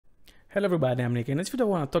Hello everybody, I'm Nick, and in this video I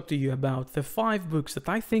want to talk to you about the 5 books that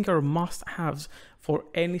I think are must-haves for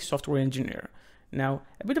any software engineer. Now,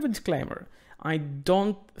 a bit of a disclaimer, I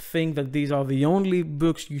don't think that these are the only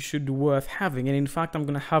books you should be worth having, and in fact I'm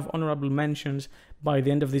going to have honorable mentions by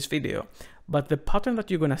the end of this video. But the pattern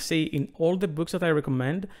that you're going to see in all the books that I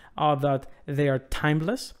recommend are that they are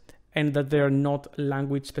timeless and that they are not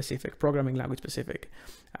language specific, programming language specific.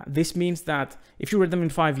 This means that if you read them in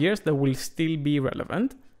 5 years, they will still be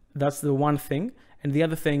relevant. That's the one thing. And the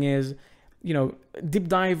other thing is, Deep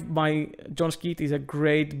Dive by John Skeet is a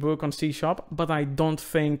great book on C#, but I don't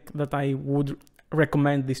think that I would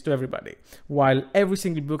recommend this to everybody. While every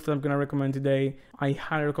single book that I'm going to recommend today, I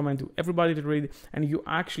highly recommend to everybody to read, and you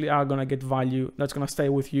actually are going to get value that's going to stay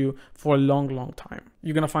with you for a long, long time.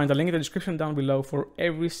 You're going to find a link in the description down below for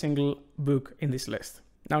every single book in this list.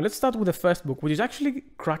 Now let's start with the first book, which is actually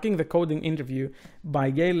Cracking the Coding Interview by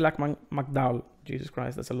Gail Lackman McDowell. Jesus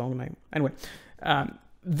Christ, that's a long name. Anyway,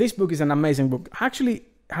 this book is an amazing book. Actually,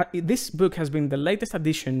 this book has been the latest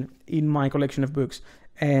addition in my collection of books.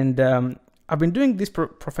 And I've been doing this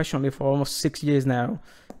professionally for almost 6 years now.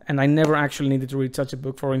 And I never actually needed to read such a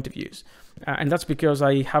book for interviews. And that's because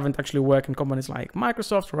I haven't actually worked in companies like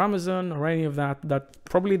Microsoft or Amazon or any of that.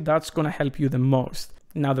 Probably that's going to help you the most.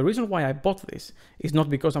 Now, the reason why I bought this is not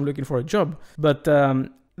because I'm looking for a job, but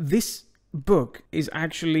this book is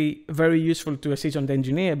actually very useful to a seasoned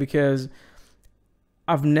engineer because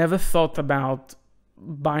I've never thought about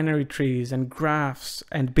binary trees and graphs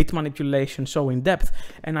and bit manipulation so in depth,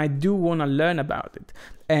 and I do want to learn about it.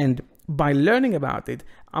 And by learning about it,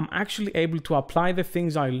 I'm actually able to apply the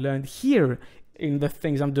things I learned here in the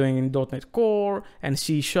things I'm doing in .NET Core and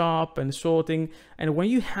C# and sorting. And when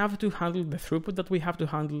you have to handle the throughput that we have to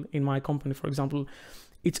handle in my company, for example,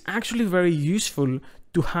 it's actually very useful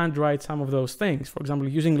to handwrite some of those things. For example,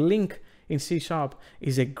 using link in C#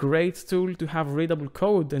 is a great tool to have readable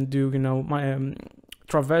code and do,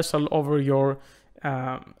 traversal over your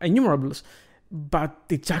enumerables, but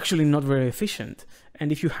it's actually not very efficient.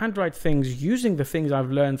 And if you handwrite things using the things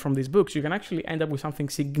I've learned from these books, you can actually end up with something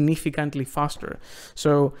significantly faster.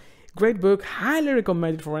 So great book, highly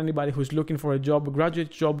recommended for anybody who's looking for a job, a graduate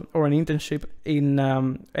job, or an internship in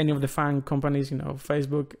any of the FAANG companies,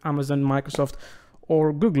 Facebook, Amazon, Microsoft,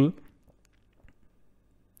 or Google,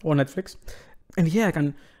 or Netflix. And yeah,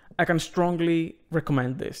 I can strongly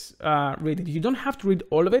recommend this. Read it. You don't have to read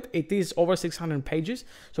all of it. It is over 600 pages,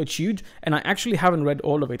 so it's huge. And I actually haven't read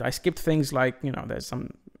all of it. I skipped things like, there's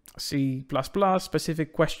some C++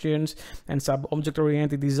 specific questions and some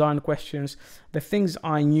object-oriented design questions. The things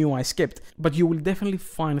I knew I skipped, but you will definitely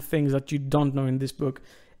find things that you don't know in this book,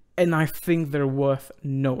 and I think they're worth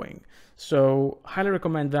knowing. So highly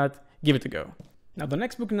recommend that. Give it a go. Now the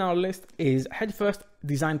next book in our list is Head First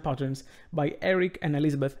Design Patterns by Eric and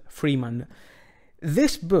Elizabeth Freeman.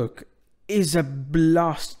 This book is a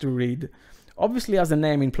blast to read. Obviously, as the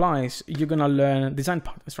name implies, you're going to learn design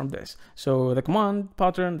patterns from this. So the command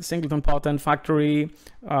pattern, the singleton pattern, factory,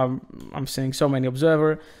 I'm seeing so many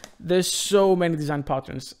observer. There's so many design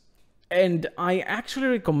patterns. And I actually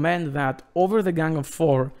recommend that over the Gang of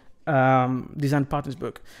Four design patterns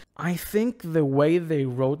book. I think the way they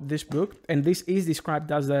wrote this book, and this is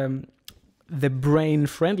described as the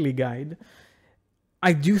brain-friendly guide,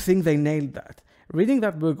 I do think they nailed that. Reading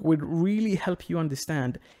that book would really help you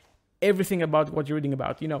understand everything about what you're reading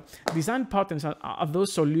about. Design patterns are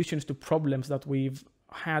those solutions to problems that we've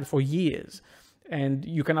had for years, and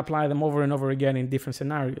you can apply them over and over again in different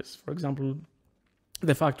scenarios. For example,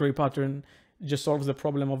 the factory pattern just solves the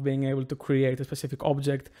problem of being able to create a specific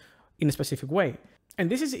object in a specific way. And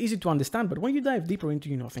this is easy to understand, but when you dive deeper into,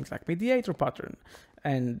 things like mediator pattern,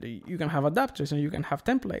 and you can have adapters, and you can have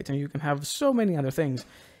templates, and you can have so many other things,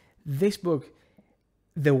 this book,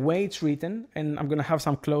 the way it's written, and I'm going to have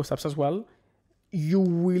some close-ups as well, you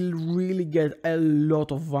will really get a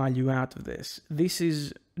lot of value out of this. This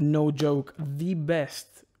is, no joke, the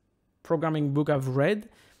best programming book I've read,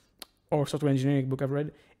 or software engineering book I've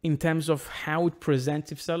read, in terms of how it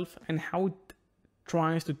presents itself and how it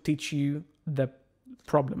tries to teach you the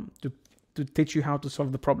problem, to teach you how to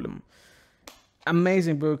solve the problem.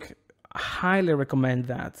 Amazing book. Highly recommend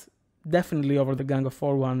that. Definitely over the Gang of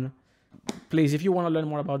Four one. Please, if you want to learn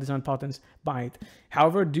more about design patterns, buy it.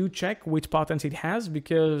 However, do check which patterns it has,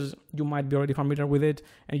 because you might be already familiar with it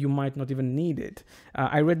and you might not even need it.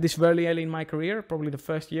 I read this very early in my career, probably the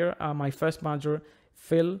first year. My first manager,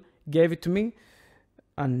 Phil, gave it to me.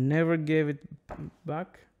 I never gave it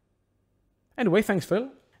back. Anyway, thanks, Phil.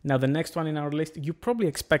 Now, the next one in our list, you probably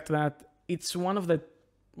expect that. It's one of the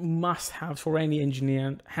must-haves for any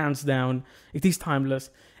engineer, hands down. It is timeless,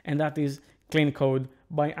 and that is Clean Code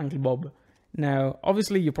by Uncle Bob. Now,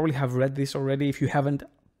 obviously, you probably have read this already. If you haven't,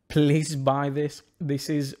 please buy this. This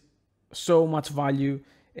is so much value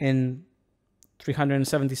in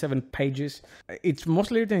 377 pages. It's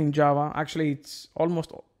mostly written in Java. Actually, it's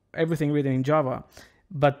almost everything written in Java.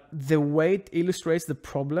 But the way it illustrates the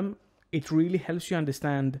problem, it really helps you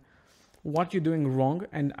understand what you're doing wrong.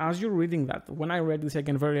 And as you're reading that, when I read this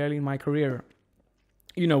again very early in my career,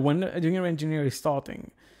 you know, when a junior engineer is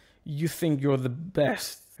starting, you think you're the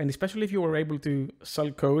best. And especially if you were able to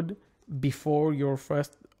sell code before your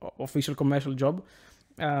first official commercial job,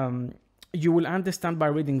 you will understand by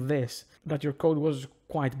reading this that your code was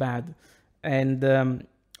quite bad. And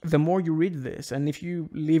the more you read this, and if you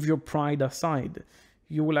leave your pride aside,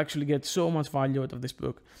 you will actually get so much value out of this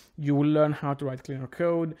book. You will learn how to write cleaner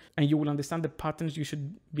code, and you will understand the patterns you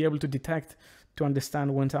should be able to detect to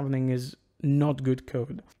understand when something is not good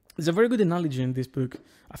code. There's a very good analogy in this book.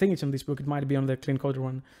 I think it's in this book. It might be on the Clean Coder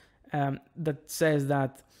one, that says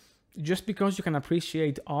that just because you can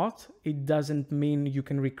appreciate art, it doesn't mean you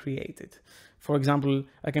can recreate it. For example,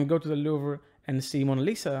 I can go to the Louvre and see Mona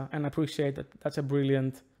Lisa and appreciate that that's a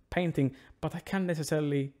brilliant painting, but I can't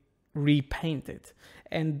necessarily repaint it.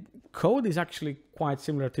 And code is actually quite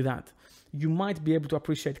similar to that. You might be able to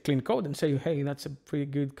appreciate clean code and say, hey, that's a pretty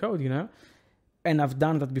good code, you know? And I've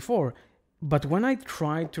done that before. But when I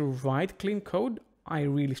tried to write clean code, I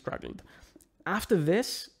really struggled. After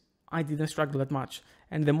this, I didn't struggle that much.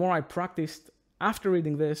 And the more I practiced after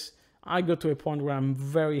reading this, I got to a point where I'm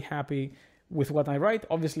very happy with what I write.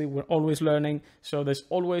 Obviously, we're always learning, so there's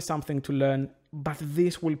always something to learn, but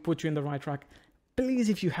this will put you in the right track. Please,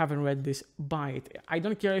 if you haven't read this, buy it. I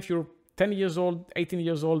don't care if you're 10 years old, 18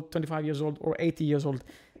 years old, 25 years old, or 80 years old.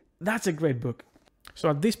 That's a great book. So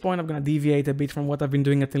at this point, I'm going to deviate a bit from what I've been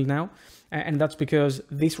doing until now. And that's because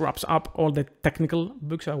this wraps up all the technical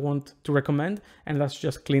books I want to recommend. And that's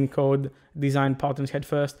just Clean Code, Design Patterns Head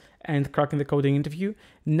First, and Cracking the Coding Interview.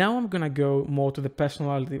 Now I'm going to go more to the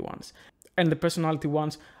personality ones. And the personality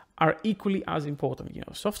ones are equally as important. You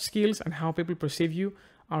know, soft skills and how people perceive you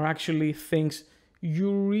are actually things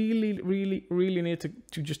you really need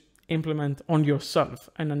to just implement on yourself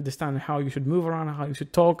and understand how you should move around, how you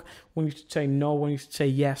should talk, when you should say no, when you should say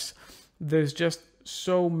yes. There's just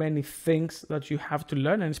so many things that you have to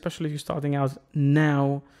learn, and especially if you're starting out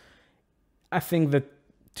now, I think that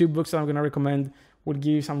 2 books that I'm going to recommend will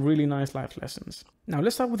give you some really nice life lessons. Now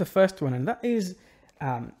let's start with the first one, and that is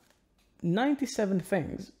 97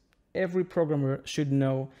 Things Every Programmer Should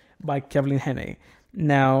Know by Kevlin Henney.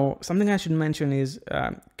 Now, something I should mention is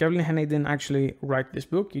Kevlin Henney didn't actually write this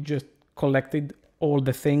book. He just collected all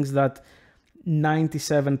the things that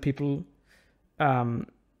 97 people, I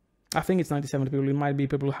think it's 97 people, it might be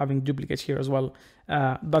people having duplicates here as well,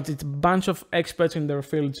 but it's a bunch of experts in their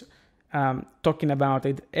fields talking about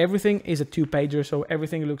it. Everything is a 2-pager, so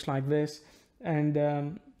everything looks like this,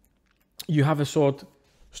 and you have a short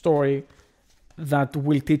story that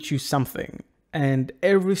will teach you something. And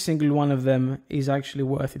every single one of them is actually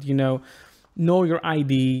worth it. You know your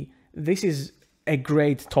ID. This is a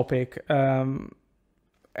great topic and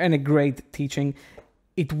a great teaching.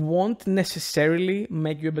 It won't necessarily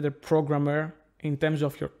make you a better programmer in terms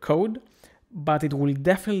of your code, but it will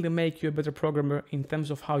definitely make you a better programmer in terms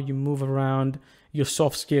of how you move around, your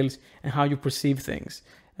soft skills, and how you perceive things.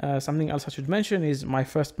 Something else I should mention is my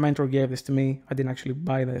first mentor gave this to me. I didn't actually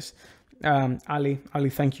buy this. Ali,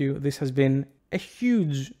 thank you. This has been a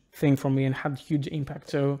huge thing for me and had huge impact.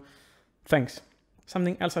 So thanks.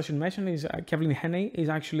 Something else I should mention is Kevlin Henney is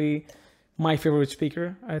actually my favorite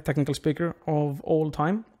speaker, technical speaker of all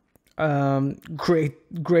time.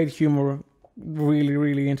 Great humor,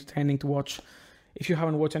 really entertaining to watch. If you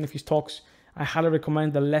haven't watched any of his talks, I highly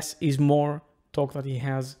recommend the Less is More talk that he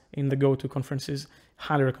has in the Go-To conferences.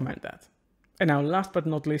 Highly recommend that. And now last but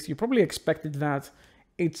not least, you probably expected that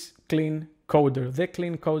it's Clean Coder, The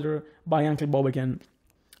Clean Coder by Uncle Bob again.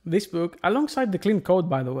 This book, alongside The Clean Code,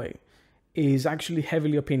 by the way, is actually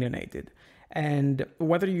heavily opinionated. And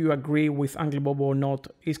whether you agree with Uncle Bob or not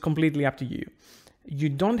is completely up to you. You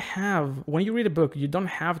don't have, when you read a book, you don't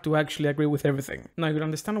have to actually agree with everything. Now, you'll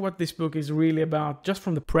understand what this book is really about just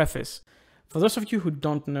from the preface. For those of you who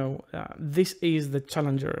don't know, this is the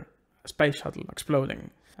Challenger space shuttle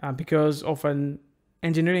exploding because of an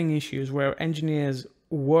engineering issues where engineers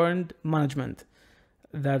warned management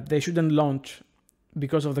that they shouldn't launch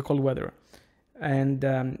because of the cold weather. And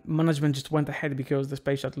management just went ahead because the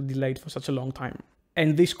space shuttle delayed for such a long time.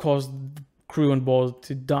 And this caused the crew on board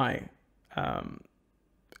to die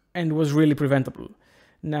and was really preventable.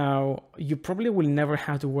 Now, you probably will never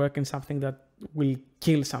have to work in something that will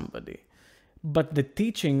kill somebody. But the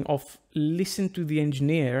teaching of listen to the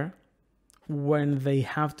engineer when they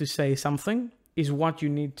have to say something is what you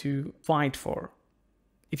need to fight for.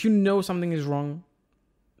 If you know something is wrong,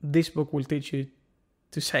 this book will teach you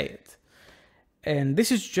to say it. And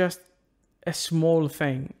this is just a small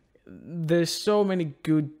thing. There's so many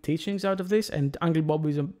good teachings out of this, and Uncle Bob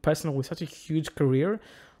is a person with such a huge career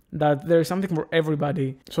that there is something for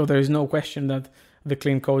everybody. So there is no question that The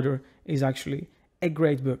Clean Coder is actually a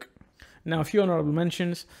great book. Now, a few honorable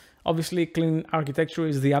mentions. Obviously, Clean Architecture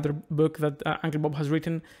is the other book that Uncle Bob has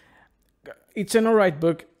written. It's an alright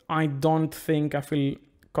book. I don't think I feel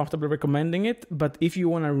comfortable recommending it, but if you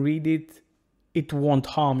want to read it, it won't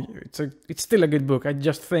harm you. It's still a good book. I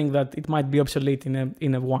just think that it might be obsolete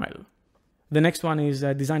in a while. The next one is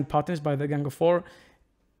Design Patterns by the Gang of Four.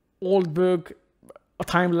 Old book,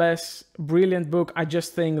 timeless, brilliant book. I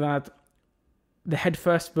just think that the Head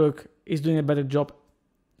First book is doing a better job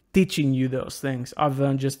teaching you those things other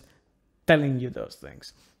than just telling you those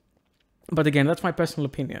things. But again, that's my personal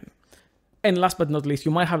opinion. And last but not least,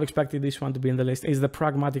 you might have expected this one to be in the list, is The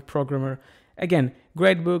Pragmatic Programmer. Again,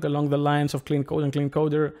 great book along the lines of Clean Code and Clean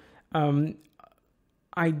Coder.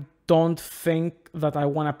 I don't think that I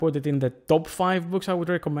want to put it in the top 5 books I would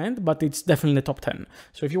recommend, but it's definitely in the top 10.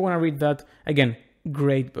 So if you want to read that, again,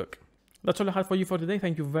 great book. That's all I had for you for today.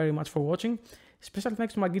 Thank you very much for watching. Special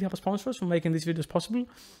thanks to my GitHub sponsors for making these videos possible.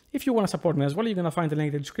 If you want to support me as well, you're going to find the link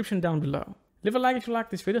in the description down below. Leave a like if you like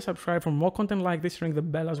this video, subscribe for more content like this, ring the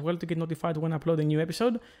bell as well to get notified when I upload a new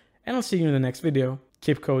episode, and I'll see you in the next video.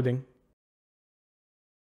 Keep coding.